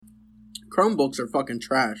Chromebooks are fucking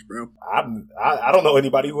trash, bro. I don't know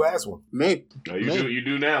anybody who has one. Me. No, you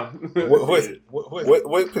do now.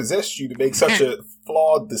 What possessed you to make such a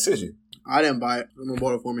flawed decision? I didn't buy it. Someone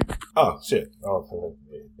bought it for me. Oh shit! Oh,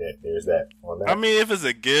 there's that on that. I mean, if it's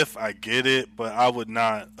a gift, I get it, but I would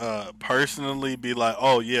not personally be like,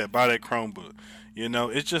 "Oh yeah, buy that Chromebook." You know,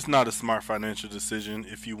 it's just not a smart financial decision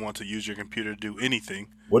if you want to use your computer to do anything.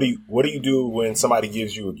 What do you do when somebody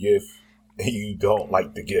gives you a gift and you don't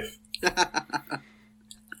like the gift?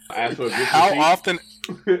 How often?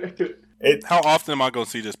 How often am I going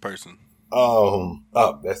to see this person?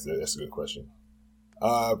 That's a good question.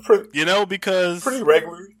 Because pretty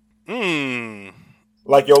regularly.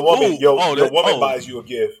 Like your woman, your woman buys you a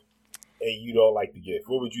gift, and you don't like the gift.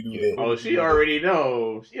 What would you do then? Oh, she already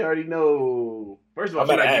know. First of all,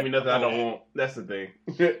 she's not giving me nothing I don't want. That's the thing.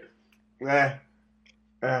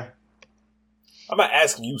 I'm not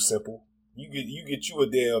asking you simple. You get you a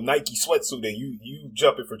damn Nike sweatsuit and you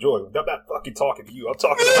jumping for joy. I'm not fucking talking to you. I'm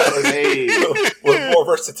talking about what more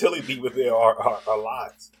versatility within our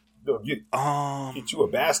lives. No, get you a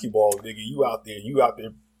basketball, nigga. You out there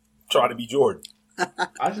trying to be Jordan.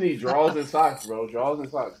 I just need drawers and socks, bro. Drawers and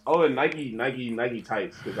socks. Oh, and Nike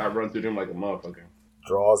tights because I run through them like a motherfucker.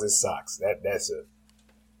 Drawers and socks. That's a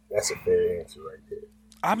fair answer right there.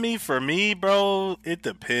 I mean, for me, bro, it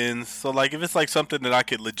depends. So, like, if it's like something that I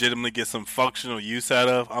could legitimately get some functional use out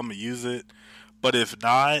of, I'm gonna use it. But if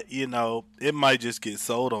not, it might just get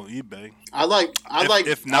sold on eBay. I like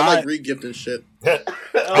regifting shit.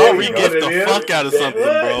 I'll regift the fuck out of something,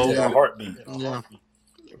 bro. Yeah. Heartbeat. Yeah.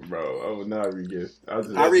 Bro, I would not regift. I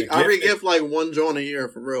regift like one joint a year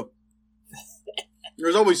for real.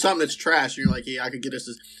 There's always something that's trash, and you're like, yeah, I could get this.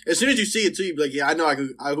 As soon as you see it, too, you be like, yeah, I know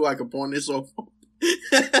who I could pawn this off.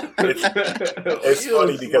 It's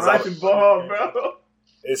funny because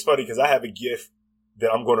I have a gift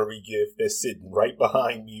that I'm going to regift that's sitting right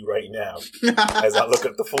behind me right now as I look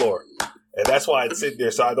at the floor, and that's why it's sitting there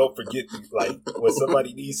so I don't forget. When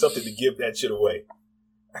somebody needs something to give that shit away,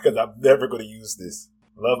 because I'm never going to use this.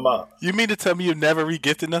 Love Mom. You mean to tell me you never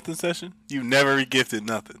regifted nothing, Session? You never regifted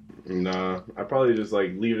nothing? Nah, I probably just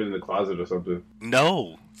leave it in the closet or something.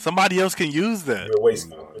 No, somebody else can use that. You're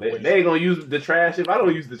wasting. They ain't gonna use the trash if I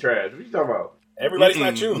don't use the trash. What you talking about? Everybody's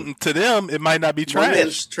not you. To them, it might not be trash. One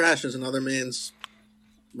man's trash is another man's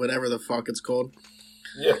whatever the fuck it's called.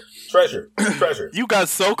 Yeah, treasure. You got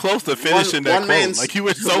so close to finishing that quote. Like you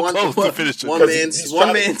were so close to finishing. One man's.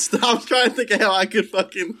 I was trying to think of how I could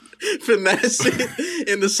fucking finesse it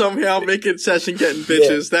into somehow making Session getting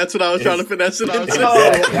bitches. Yeah. That's what I was trying to finesse it on. I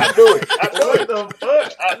knew it. What the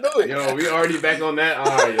fuck? I knew it. Yo, we already back on that. All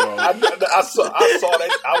right, yo. I saw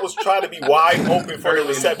that. I was trying to be wide open for the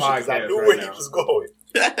reception because I knew where he was going.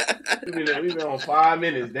 We've been on 5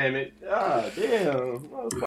 minutes, damn it. Ah, damn.